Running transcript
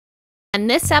On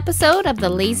this episode of the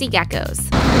Lazy Geckos.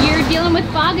 You're dealing with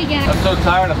fog again. I'm so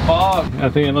tired of fog. I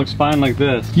think it looks fine like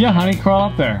this. Yeah, honey, crawl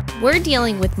up there. We're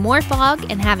dealing with more fog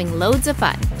and having loads of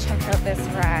fun. Check out this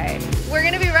ride. We're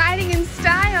gonna be riding in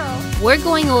style. We're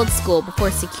going old school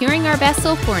before securing our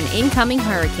vessel for an incoming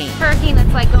hurricane. Hurricane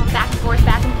that's like going back and forth,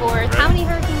 back and forth. Right. How many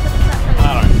hurricanes have we prepped for this?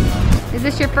 I don't know. Is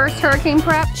this your first hurricane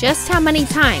prep? Just how many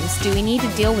times do we need to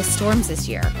deal with storms this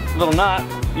year? Little knot.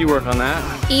 You work on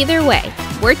that. Either way,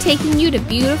 we're taking you to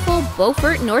beautiful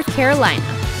Beaufort, North Carolina.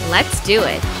 Let's do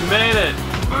it. You made it.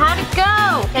 How'd it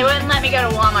go? They wouldn't let me go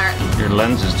to Walmart. Your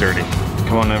lens is dirty.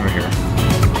 Come on over here.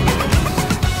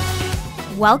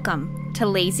 Welcome to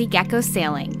Lazy Gecko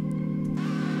Sailing.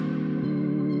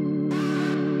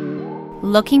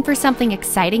 Looking for something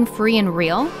exciting, free, and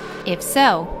real? If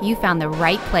so, you found the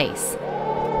right place.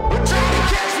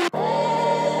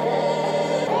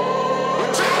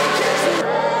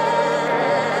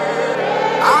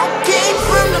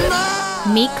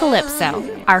 Meet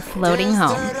Calypso, our floating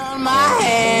home.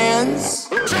 It's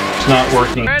not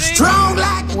working.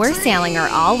 We're sailing her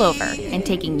all over and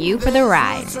taking you for the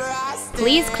ride.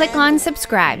 Please click on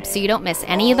subscribe so you don't miss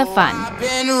any of the fun.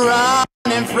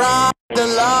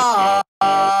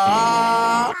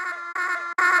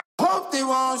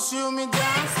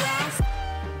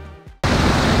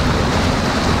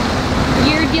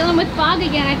 You're dealing with fog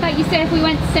again. I thought you said if we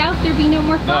went south there'd be no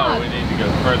more fog. No, we need to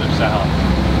go further south.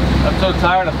 I'm so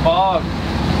tired of fog.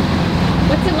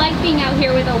 What's it like being out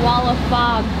here with a wall of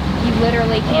fog you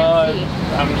literally can't see?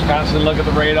 I'm just constantly looking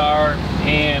at the radar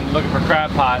and looking for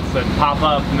crab pots that pop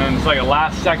up, and then it's like a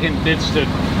last second ditch to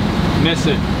miss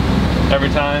it every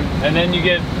time. And then you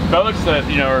get boats that,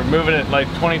 you know, are moving at like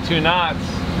 22 knots.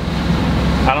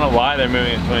 I don't know why they're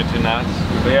moving at 22 knots.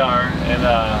 They are, and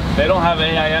they don't have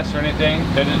AIS or anything.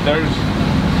 They're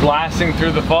just blasting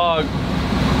through the fog.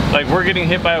 Like, we're getting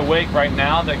hit by a wake right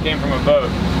now that came from a boat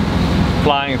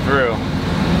flying through.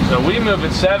 So we move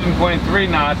at 7.3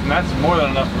 knots, and that's more than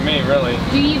enough for me, really.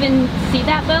 Do you even see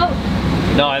that boat?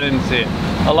 No, I didn't see it.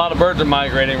 A lot of birds are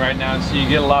migrating right now, so you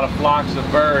get a lot of flocks of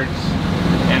birds,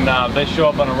 and they show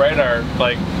up on a radar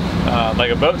like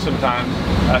a boat sometimes.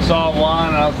 I saw one,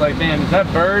 and I was like, man, is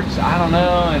that birds? I don't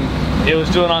know, and it was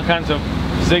doing all kinds of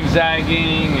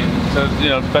zigzagging, and so, you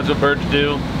know, that's what birds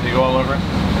do. They go all over it.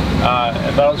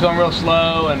 But I was going real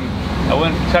slow, and I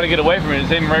went to try to get away from it. It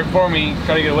was aiming right for me,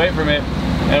 try to get away from it,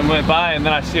 and went by, and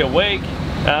then I see a wake,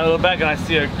 and I look back and I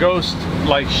see a ghost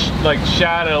like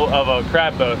shadow of a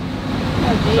crab boat.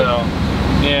 Oh, so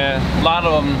yeah, a lot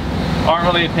of them aren't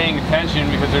really paying attention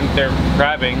because they're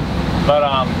crabbing, but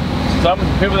some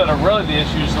people that are really the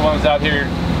issues, the ones out here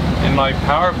in like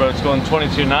power boats going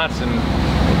 22 knots in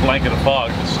a blanket of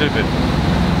fog. It's stupid.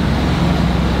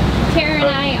 Tara and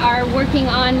I are working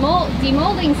on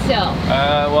demolding still.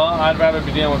 Well, I'd rather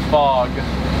be dealing with fog.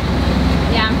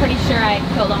 Yeah, I'm pretty sure I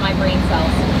killed all my brain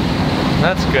cells.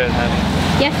 That's good, honey.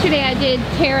 Yesterday I did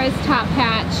Tara's top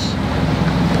patch.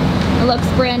 It looks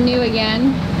brand new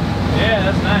again. Yeah,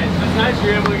 that's nice. That's nice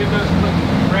you're able to get those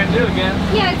brand new again.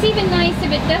 Yeah, it's even nice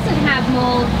if it doesn't have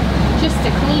mold, just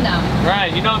to clean them.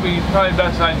 Right, you know what would be probably the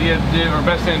best idea to do, or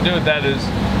best thing to do with that is,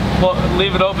 well,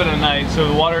 leave it open at night so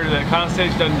the water, the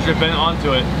condensation doesn't drip in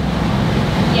onto it.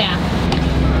 Yeah.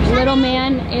 Little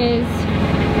man is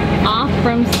off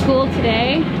from school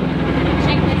today.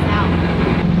 Check this out.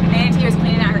 Manatee was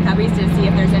cleaning out her cubbies to see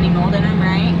if there's any mold in them,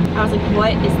 right? I was like,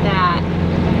 what is that?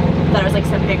 Thought it was like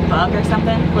some big bug or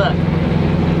something. Look.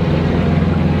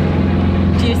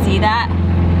 Do you see that?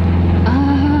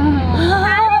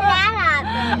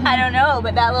 I don't know,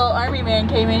 but that little army man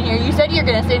came in here. You said you're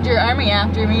gonna send your army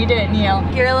after me, didn't you?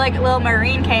 Your like little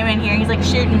Marine came in here. He's like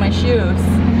shooting my shoes.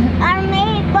 Or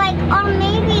maybe,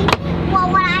 well,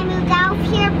 when I moved out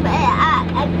here,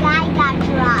 a guy got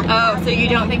dropped. Oh, so you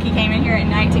don't think he came in here at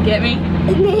night to get me?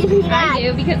 Maybe I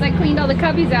do, because I cleaned all the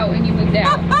cubbies out when you moved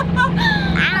out.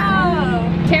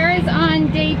 Ow. Tara's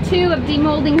on day 2 of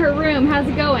demolding her room. How's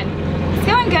it going? It's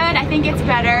going good. I think it's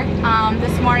better.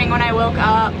 This morning when I woke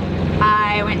up,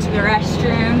 I went to the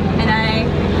restroom and I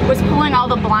was pulling all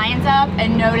the blinds up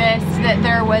and noticed that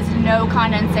there was no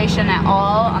condensation at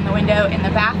all on the window in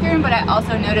the bathroom, but I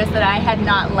also noticed that I had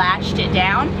not latched it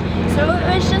down. So it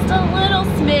was just a little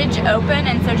smidge open,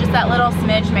 and so just that little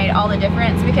smidge made all the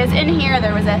difference, because in here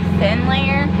there was a thin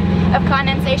layer of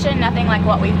condensation, nothing like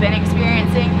what we've been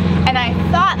experiencing, and I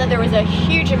thought that there was a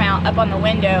huge amount up on the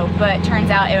window, but turns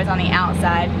out it was on the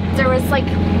outside. There was like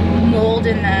mold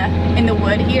in the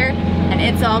wood here, and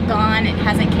it's all gone. It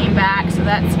hasn't came back, so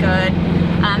that's good.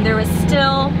 There was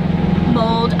still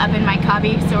mold up in my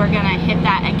cubby, so we're gonna hit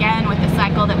that again with the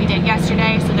cycle that we did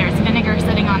yesterday. So there's vinegar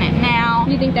sitting on it now.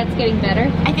 You think that's getting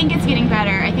better? I think it's getting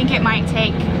better. I think it might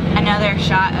take another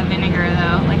shot of vinegar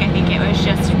though. Like I think it was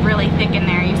just really thick in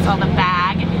there. You saw the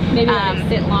bag. Maybe let it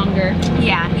sit longer.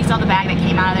 Yeah, you saw the bag that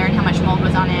came out of there and how much mold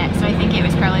was on it. So I think it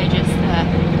was probably just the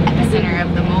epicenter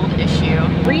of the mold issue.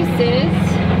 Reese's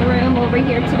room over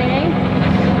here today.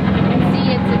 You can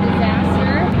see it's a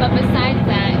disaster. But besides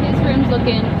that, his room's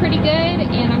looking pretty good,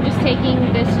 and I'm just taking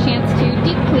this chance to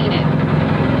deep clean it.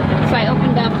 So I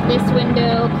opened up this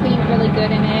window, cleaned really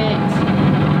good in it,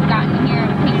 got in here,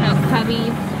 cleaned out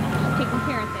cubbies, taking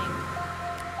care of things.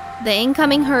 The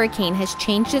incoming hurricane has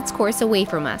changed its course away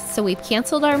from us, so we've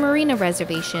canceled our marina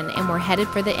reservation and we're headed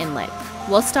for the inlet.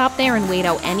 We'll stop there and wait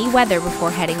out any weather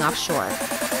before heading offshore.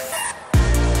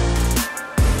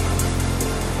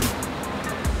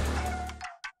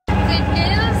 Good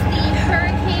news, the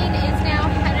hurricane is now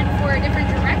headed for a different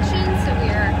direction, so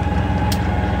we're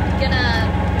gonna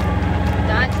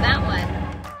dodge that one.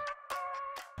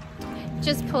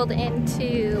 Just pulled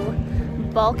into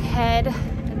Bulkhead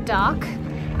Dock.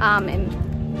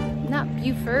 Not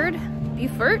Beaufort.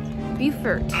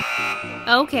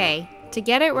 Okay, to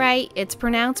get it right, it's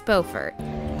pronounced Beaufort.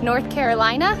 North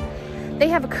Carolina. They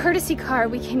have a courtesy car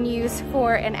we can use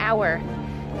for an hour.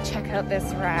 Check out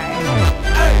this ride.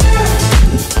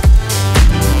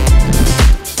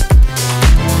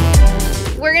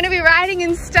 We're gonna be riding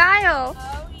in style.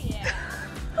 Oh yeah.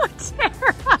 Tara.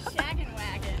 Shaggin'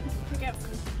 wagon. Pick up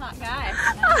some hot guys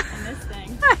in this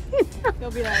thing.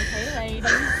 They'll be like, hey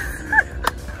ladies.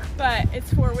 But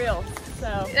it's 4 wheels,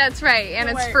 so. That's right, and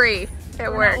it's free.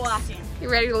 It works. Not walking. You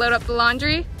ready to load up the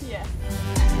laundry? Yeah.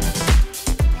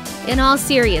 In all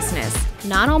seriousness,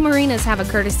 not all marinas have a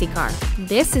courtesy car.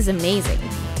 This is amazing.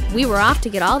 We were off to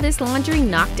get all this laundry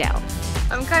knocked out.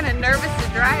 I'm kind of nervous to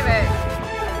drive it.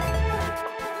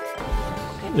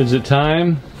 Is it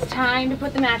time? It's time to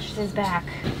put the mattresses back.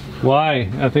 Why?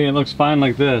 I think it looks fine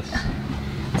like this.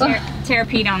 Tara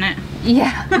peed on it.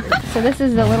 Yeah. So this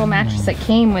is the little mattress that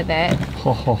came with it.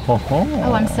 Ho, ho, ho, ho.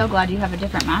 Oh, I'm so glad you have a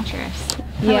different mattress. That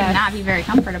Yeah. would not be very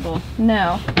comfortable.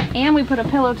 No. And we put a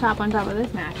pillow top on top of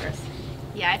this mattress.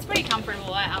 Yeah, it's pretty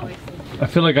comfortable. I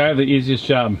feel like I have the easiest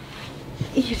job.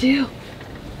 You do.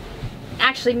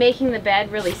 Actually, making the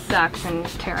bed really sucks, and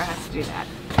Tara has to do that.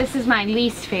 This is my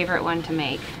least favorite one to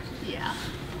make. Yeah.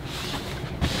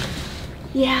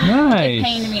 Yeah. Nice. It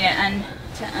pained me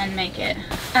to unmake it.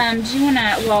 Do you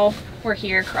wanna, while we're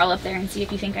here, crawl up there and see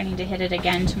if you think I need to hit it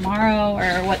again tomorrow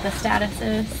or what the status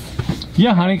is?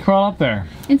 Yeah, honey, crawl up there.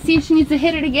 And see if she needs to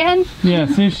hit it again? Yeah,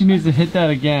 see if she needs to hit that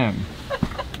again.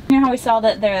 You know how we saw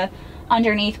that the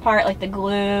underneath part, like the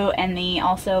glue and the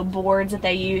also boards that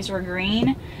they use were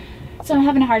green? So I'm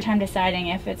having a hard time deciding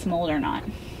if it's mold or not.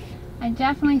 I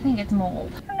definitely think it's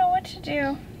mold. I don't know what to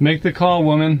do. Make the call,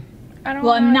 woman.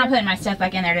 Well, I'm not putting my stuff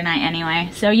back in there tonight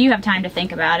anyway, so you have time to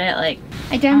think about it. Like,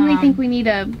 I definitely think we need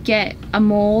to get a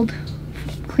mold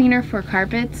cleaner for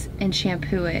carpets and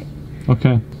shampoo it.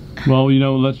 Okay. Well, you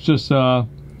know, let's just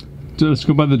let's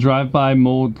go by the drive-by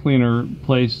mold cleaner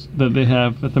place that they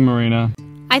have at the marina.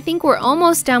 I think we're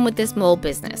almost done with this mold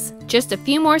business. Just a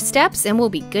few more steps and we'll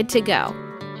be good to go.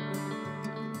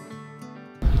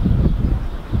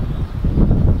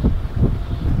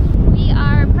 We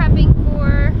are prepping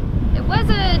for, it was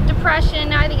a depression,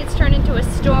 now I think it's turned into a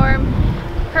storm.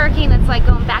 Hurricane that's like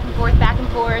going back and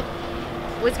forth,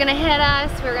 was gonna hit us,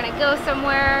 we were gonna go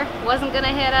somewhere, wasn't gonna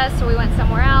hit us, so we went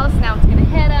somewhere else, now it's gonna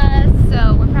hit us.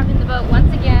 So we're prepping the boat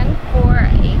once again for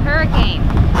a hurricane.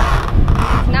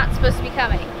 It's not supposed to be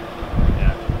coming.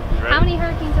 Yeah. You ready? How many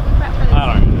hurricanes have we prepped for this?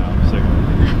 I don't even know. I'm sick of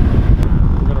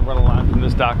it. We're gonna run a line from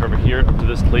this dock over here up to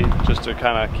this cleat just to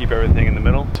kind of keep everything in the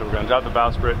middle. So we're gonna drop the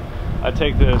bowsprit. I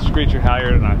take the screecher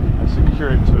halyard and I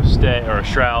secure it to a stay or a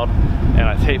shroud, and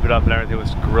I tape it up and everything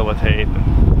with Gorilla Tape.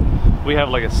 And we have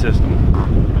like a system. Are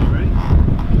you ready?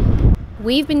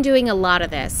 We've been doing a lot of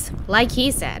this. Like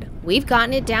he said, we've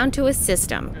gotten it down to a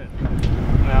system. Good.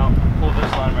 Now pull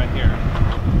this line right here.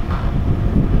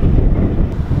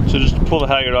 So just to pull the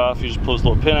halyard off, you just pull this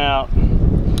little pin out,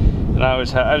 and I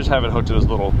just have it hooked to this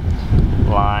little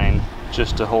line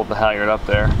just to hold the halyard up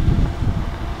there.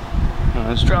 And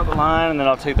let's drop the line, and then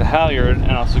I'll take the halyard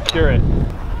and I'll secure it.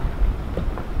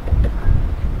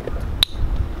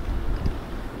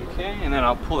 Okay, and then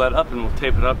I'll pull that up and we'll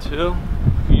tape it up too.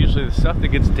 Usually the stuff that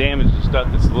gets damaged is stuff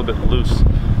that's a little bit loose.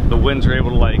 The winds are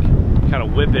able to like kind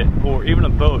of whip it, or even a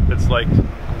boat that's like,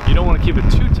 you don't want to keep it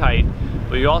too tight,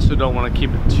 but you also don't want to keep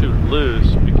it too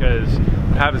loose, because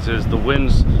what happens is the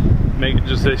winds make it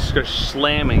just, they start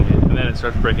slamming it, and then it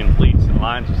starts breaking cleats and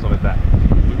lines and stuff like that.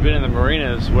 We been in the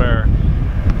marinas where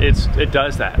it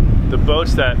does that. The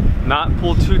boats that not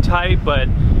pull too tight, but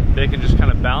they can just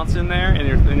kind of bounce in there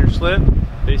in your slip,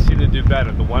 they seem to do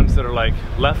better. The ones that are like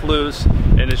left loose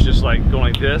and it's just like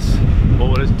going like this,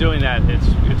 well, when it's doing that, it's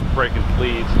breaking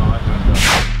fleets and all that kind of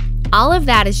stuff. All of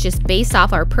that is just based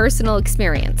off our personal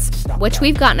experience, which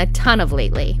we've gotten a ton of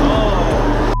lately.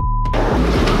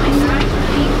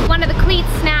 One of the cleats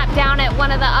snapped down at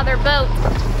one of the other boats.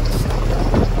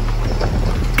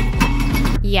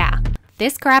 Yeah,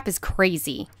 this crap is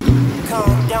crazy.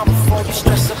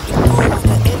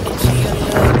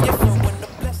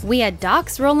 We had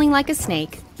docks rolling like a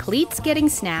snake, cleats getting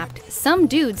snapped, some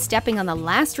dude stepping on the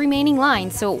last remaining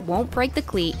line so it won't break the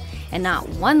cleat, and not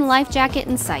one life jacket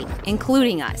in sight,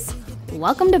 including us.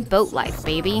 Welcome to boat life,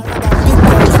 baby.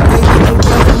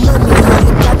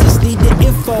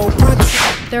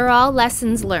 They're all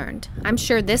lessons learned. I'm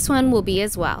sure this one will be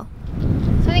as well.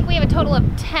 So I think we have a total of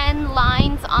 10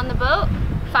 lines on the boat,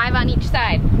 5 on each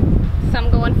side. Some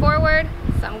going forward,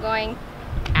 some going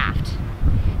aft.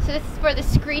 So this is for the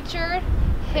screecher.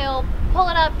 He'll pull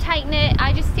it up, tighten it.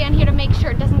 I just stand here to make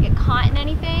sure it doesn't get caught in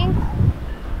anything.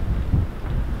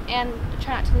 And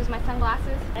try not to lose my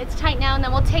sunglasses. It's tight now, and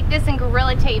then we'll take this and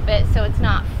Gorilla Tape it so it's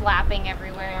not flapping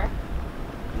everywhere.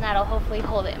 And that'll hopefully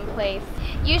hold it in place.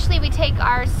 Usually we take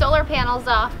our solar panels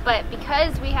off, but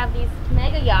because we have these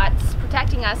mega yachts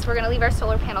protecting us, we're gonna leave our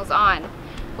solar panels on,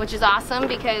 which is awesome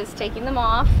because taking them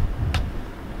off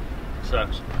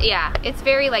sucks. Yeah, it's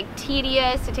very like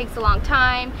tedious. It takes a long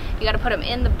time. You got to put them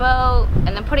in the boat and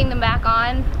then putting them back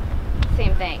on.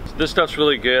 Same thing. This stuff's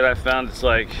really good. I found it's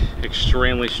like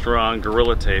extremely strong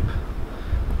Gorilla Tape,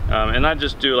 and I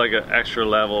just do like an extra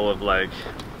level of like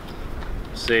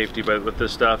safety with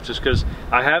this stuff, just because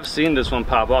I have seen this one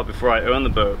pop up before I owned the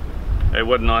boat. It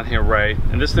wasn't on here right,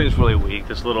 and this thing's really weak.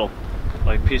 This little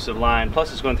like piece of line.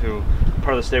 Plus, it's going through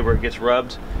part of the stay where it gets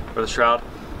rubbed, or the shroud.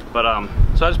 But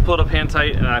so I just pull it up hand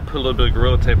tight and I put a little bit of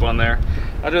Gorilla Tape on there.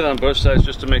 I do that on both sides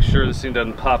just to make sure this thing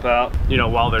doesn't pop out. You know,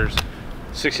 while there's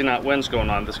 60-knot winds going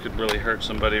on, this could really hurt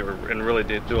somebody and really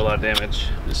do a lot of damage.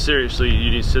 Seriously,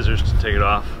 you need scissors to take it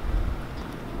off.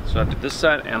 So I do this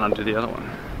side and I'll do the other one.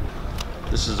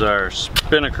 This is our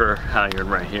spinnaker halyard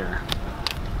right here.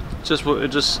 It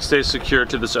just stays secure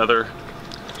to this other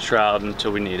shroud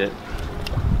until we need it.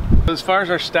 As far as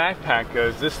our stack pack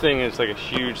goes, this thing is like a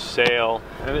huge sail.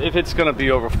 If it's gonna be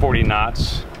over 40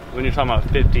 knots, when you're talking about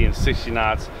 50 and 60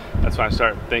 knots, that's when I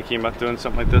start thinking about doing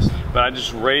something like this. But I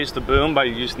just raise the boom by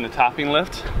using the topping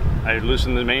lift. I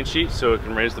loosen the main sheet so it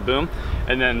can raise the boom.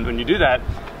 And then when you do that,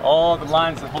 all the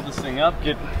lines that hold this thing up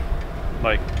get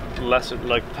like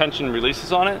tension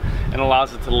releases on it and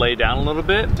allows it to lay down a little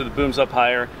bit. So the boom's up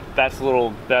higher, that's a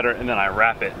little better, and then I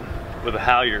wrap it with a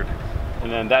halyard.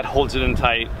 And then that holds it in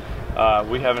tight.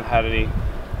 We haven't had any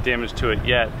damage to it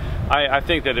yet. I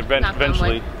think that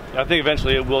eventually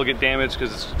it will get damaged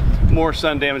because more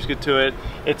sun damage get to it.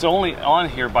 It's only on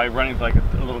here by running like a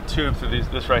little tube through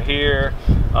this right here.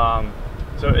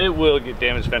 So it will get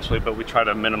damaged eventually, but we try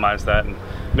to minimize that and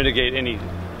mitigate any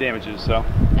damages. So.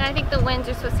 And I think the winds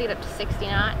are supposed to get up to 60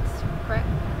 knots, correct?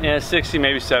 Yeah, 60,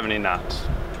 maybe 70 knots.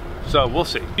 So we'll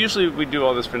see. Usually we do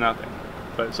all this for nothing,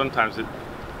 but sometimes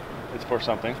it's for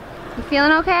something. You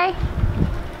feeling okay?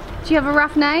 Did you have a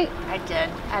rough night? I did.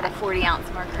 I had a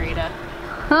 40-ounce margarita.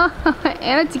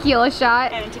 And a tequila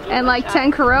shot. And like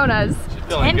 10 Coronas.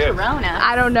 10 Coronas?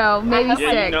 I don't know, maybe 6.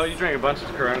 Yeah, you know, you drank a bunch of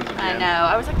Coronas at the I end. know.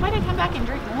 I was like, why did I come back and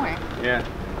drink more? Yeah.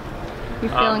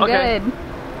 You're feeling good.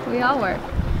 We all were.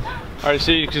 All right,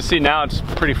 so you can see now it's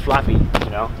pretty flappy, you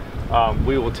know.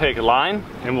 We will take a line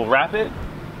and we'll wrap it.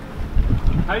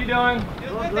 How you doing?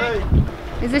 Doing great.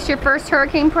 Is this your first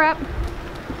hurricane prep?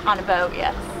 On a boat,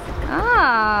 yes.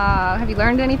 Ah, have you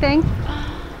learned anything?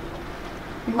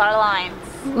 A lot of lines.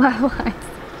 A lot of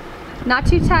lines. Not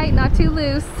too tight, not too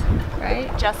loose,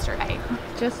 right? Just right.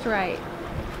 Just right.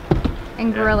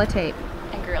 And Gorilla Tape.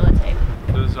 And Gorilla Tape.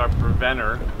 This is our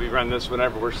preventer. We run this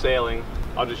whenever we're sailing.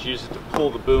 I'll just use it to pull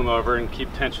the boom over and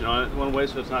keep tension on it one way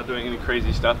so it's not doing any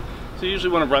crazy stuff. So you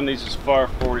usually want to run these as far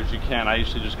forward as you can. I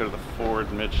usually just go to the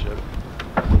forward midship.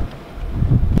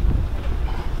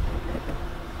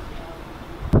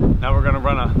 Now we're going to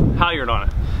run a halyard on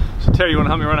it. So Terry, you want to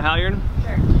help me run a halyard?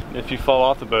 Sure. If you fall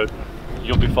off the boat,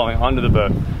 you'll be falling onto the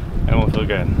boat and won't feel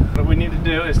good. What we need to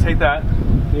do is take that,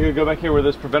 you're going to go back here where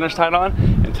this preventer's tied on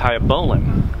and tie a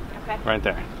bowline. Okay. Right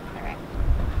there. All right.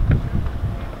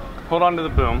 Hold on to the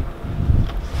boom.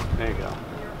 There you go.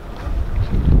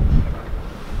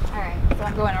 All right. So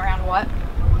I'm going around what?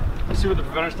 You see what the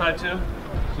preventer's tied to?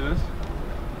 See this?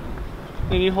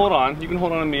 And you hold on. You can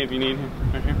hold on to me if you need.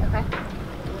 Right here. Okay.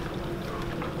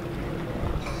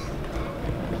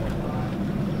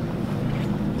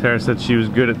 Tara said she was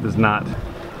good at this knot.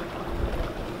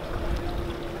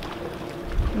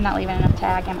 I'm not leaving enough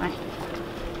tag, am I?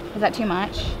 Is that too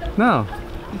much? No.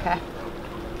 Okay.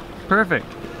 Perfect.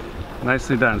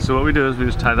 Nicely done. So what we do is we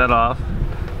just tie that off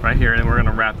right here, and we're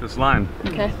gonna wrap this line.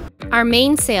 Okay. Our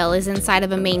main sail is inside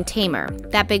of a main tamer,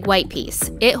 that big white piece.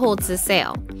 It holds the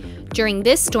sail. During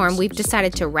this storm, we've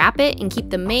decided to wrap it and keep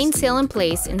the main sail in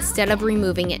place instead of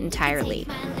removing it entirely.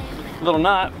 Little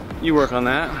knot, you work on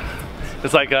that.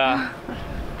 It's like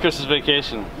Christmas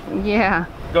vacation. Yeah.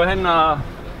 Go ahead and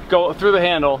go through the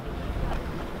handle.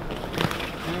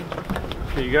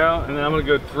 Here you go, and then I'm gonna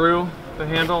go through the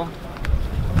handle.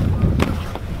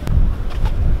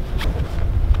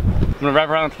 I'm gonna wrap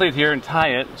around the cleat here and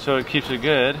tie it so it keeps it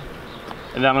good.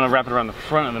 And then I'm gonna wrap it around the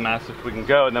front of the mast if we can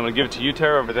go, and then I'm gonna give it to you,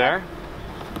 Tara, over there.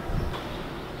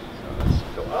 So let's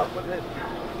go up with it.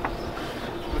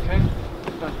 Okay,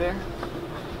 not there.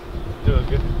 Do a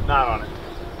good knot on it.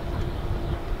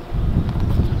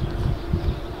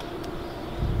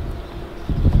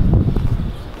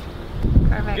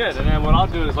 Perfect. Good, and then what I'll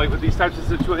do is, like with these types of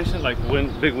situations, like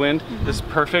wind, big wind, this is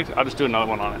perfect, I'll just do another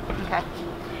one on it. Okay.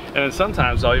 And then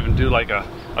sometimes I'll even do like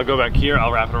I'll go back here,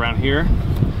 I'll wrap it around here,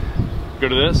 go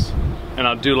to this, and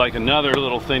I'll do like another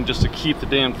little thing just to keep the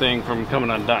damn thing from coming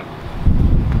undone.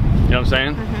 You know what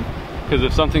I'm saying? Because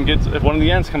if something gets, if one of the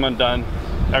ends come undone,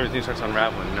 everything starts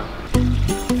unraveling, you know?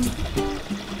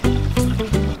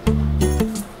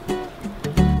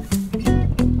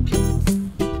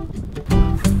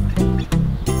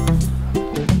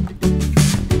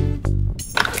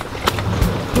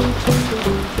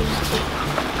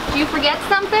 Did you forget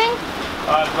something?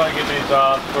 I'll probably get these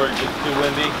off before it gets too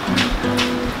windy.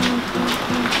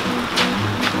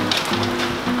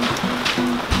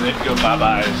 They go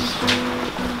bye-byes.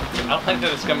 I don't think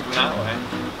that it's coming from that way.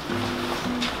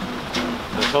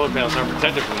 The solar panels aren't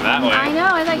protected from that way. I know,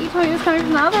 I thought you told me it was coming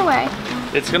from the other way.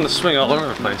 It's gonna swing all over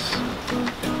the place.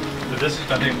 So this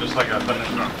is, I think, just like a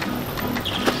thunderstorm.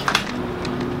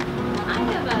 I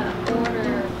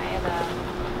have a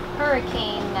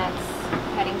hurricane that's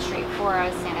heading straight for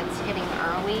us, and it's hitting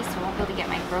early, so I won't be able to get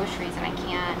my groceries, and I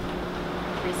can't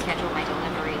reschedule my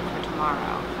delivery for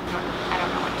tomorrow. I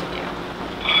don't know what to do.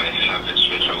 I have it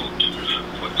scheduled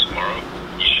for tomorrow.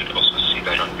 You should also see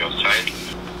that on your side.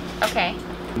 Okay.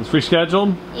 It's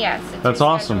rescheduled? Yes, it's That's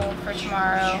awesome. rescheduled for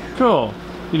tomorrow. Cool.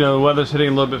 You know, the weather's hitting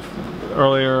a little bit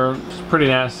earlier. It's pretty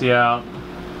nasty out.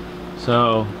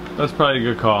 So that's probably a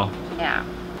good call. Yeah.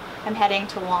 I'm heading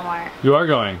to Walmart. You are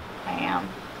going? I am.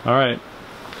 All right.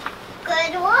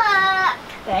 Good luck.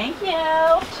 Thank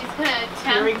you. She's gonna attempt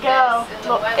Here we go. this in the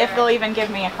Well, weather. if they'll even give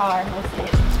me a car. We'll see.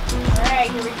 All right,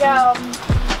 here we go.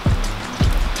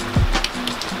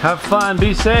 Have fun.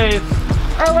 Be safe.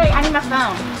 Oh wait, I need my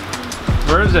phone.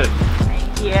 Where is it?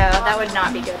 Yeah, that would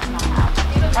not be good to not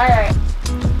have. All right.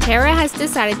 Tara has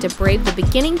decided to brave the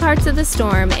beginning parts of the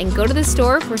storm and go to the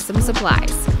store for some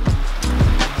supplies.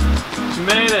 She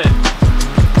made it.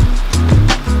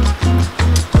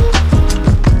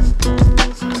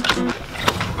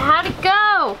 How'd it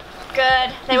go?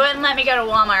 Good. They wouldn't let me go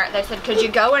to Walmart. They said, could you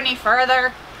go any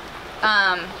further?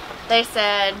 They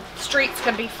said streets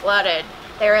could be flooded.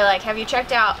 They were like, have you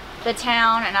checked out the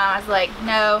town? And I was like,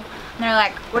 no. And they're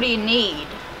like, what do you need?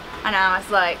 And I was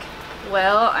like,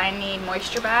 well, I need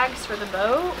moisture bags for the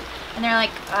boat. And they're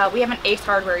like, we have an Ace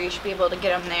Hardware, you should be able to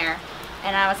get them there.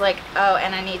 And I was like, oh,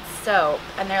 and I need soap.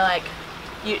 And they're like,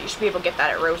 you should be able to get that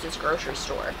at Rose's grocery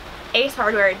store. Ace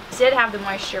Hardware did have the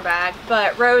moisture bag,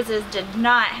 but Rose's did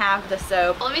not have the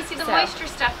soap. Well, let me see the moisture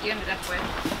stuff you ended up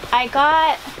with. I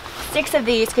got 6 of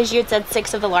these because you had said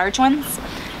 6 of the large ones.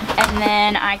 And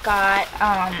then I got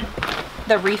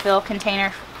the refill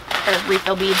container, or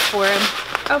refill beads for them.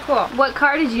 Oh, cool. What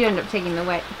car did you end up taking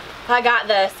away? I got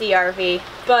the CRV,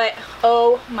 but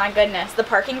oh my goodness, the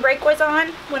parking brake was on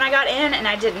when I got in and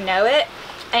I didn't know it.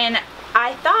 And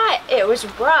I thought it was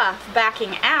rough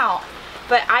backing out,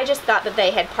 but I just thought that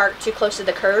they had parked too close to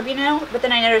the curb, you know? But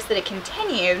then I noticed that it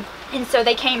continued, and so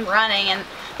they came running and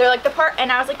they're like,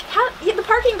 and I was like, how, yeah, the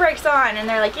parking brake's on, and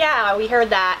they're like, yeah, we heard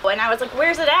that. And I was like,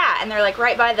 where's it at? And they're like,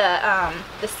 right by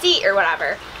the seat or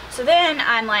whatever. So then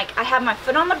I'm like, I have my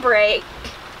foot on the brake,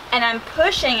 and I'm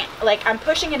pushing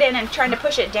it in and trying to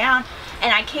push it down,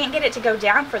 and I can't get it to go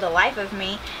down for the life of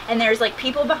me. And there's like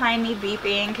people behind me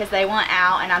beeping because they want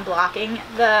out, and I'm blocking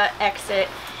the exit.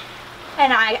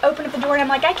 And I open up the door and I'm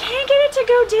like, I can't get it to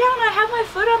go down. I have my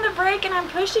foot on the brake and I'm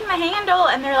pushing the handle.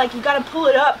 And they're like, you gotta pull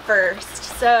it up first.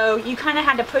 So you kind of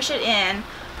had to push it in,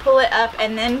 pull it up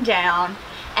and then down.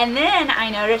 And then I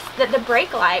noticed that the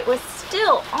brake light was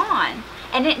still on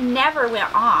and it never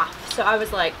went off. So I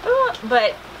was like, oh,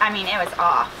 but I mean, it was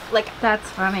off. Like, That's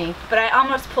funny. but I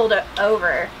almost pulled it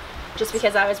over just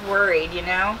because I was worried, you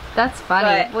know? That's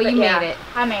funny. Well, you yeah, made it.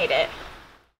 I made it.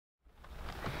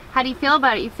 How do you feel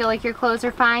about it? You feel like your clothes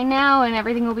are fine now and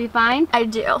everything will be fine? I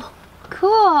do.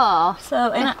 Cool.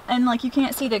 So, and like you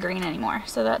can't see the green anymore,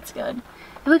 so that's good.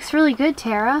 It looks really good,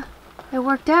 Tara. It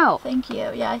worked out. Thank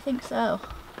you. Yeah, I think so.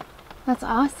 That's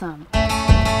awesome.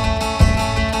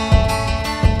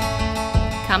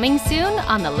 Coming soon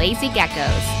on the Lazy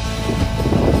Geckos.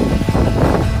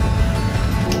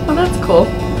 Oh, that's cool.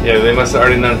 Yeah, they must have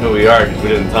already known who we are because we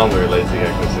didn't tell them we were Lazy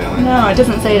Gecko sailing. No, it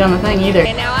doesn't say it on the thing either.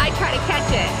 And now I try to catch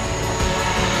it.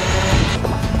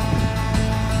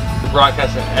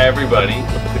 Broadcasting everybody.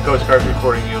 The Coast Guard's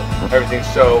recording you.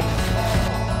 Everything's so...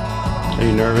 Are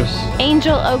you nervous?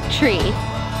 Angel Oak Tree.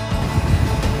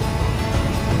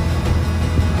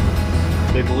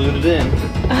 They ballooned it in.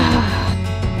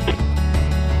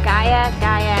 Gaia,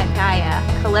 Gaia, Gaia.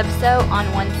 Calypso on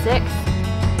 1/6.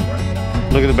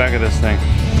 Look at the back of this thing.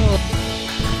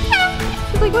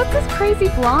 She's like, what's this crazy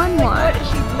blonde one? What is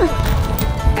she doing?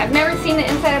 I've never seen the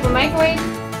inside of a microwave.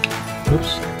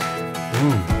 Oops.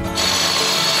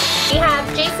 We have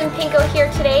Jason Pinko here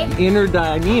today. The inner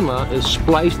Dyneema is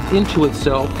spliced into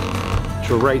itself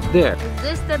to right there. Is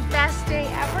this the best day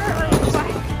ever? Or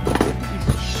what?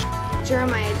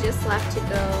 Jeremiah just left to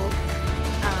go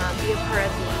be a part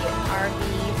of the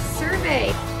RV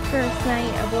survey. First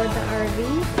night aboard the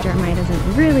RV. Jeremiah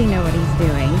doesn't really know what he's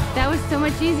doing. That was so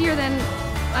much easier than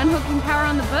unhooking power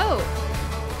on the boat.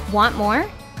 Want more?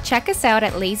 Check us out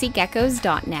at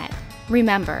lazygeckos.net.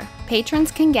 Remember,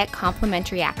 patrons can get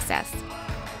complimentary access.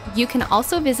 You can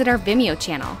also visit our Vimeo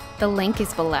channel. The link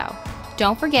is below.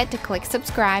 Don't forget to click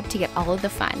subscribe to get all of the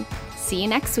fun. See you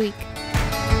next week.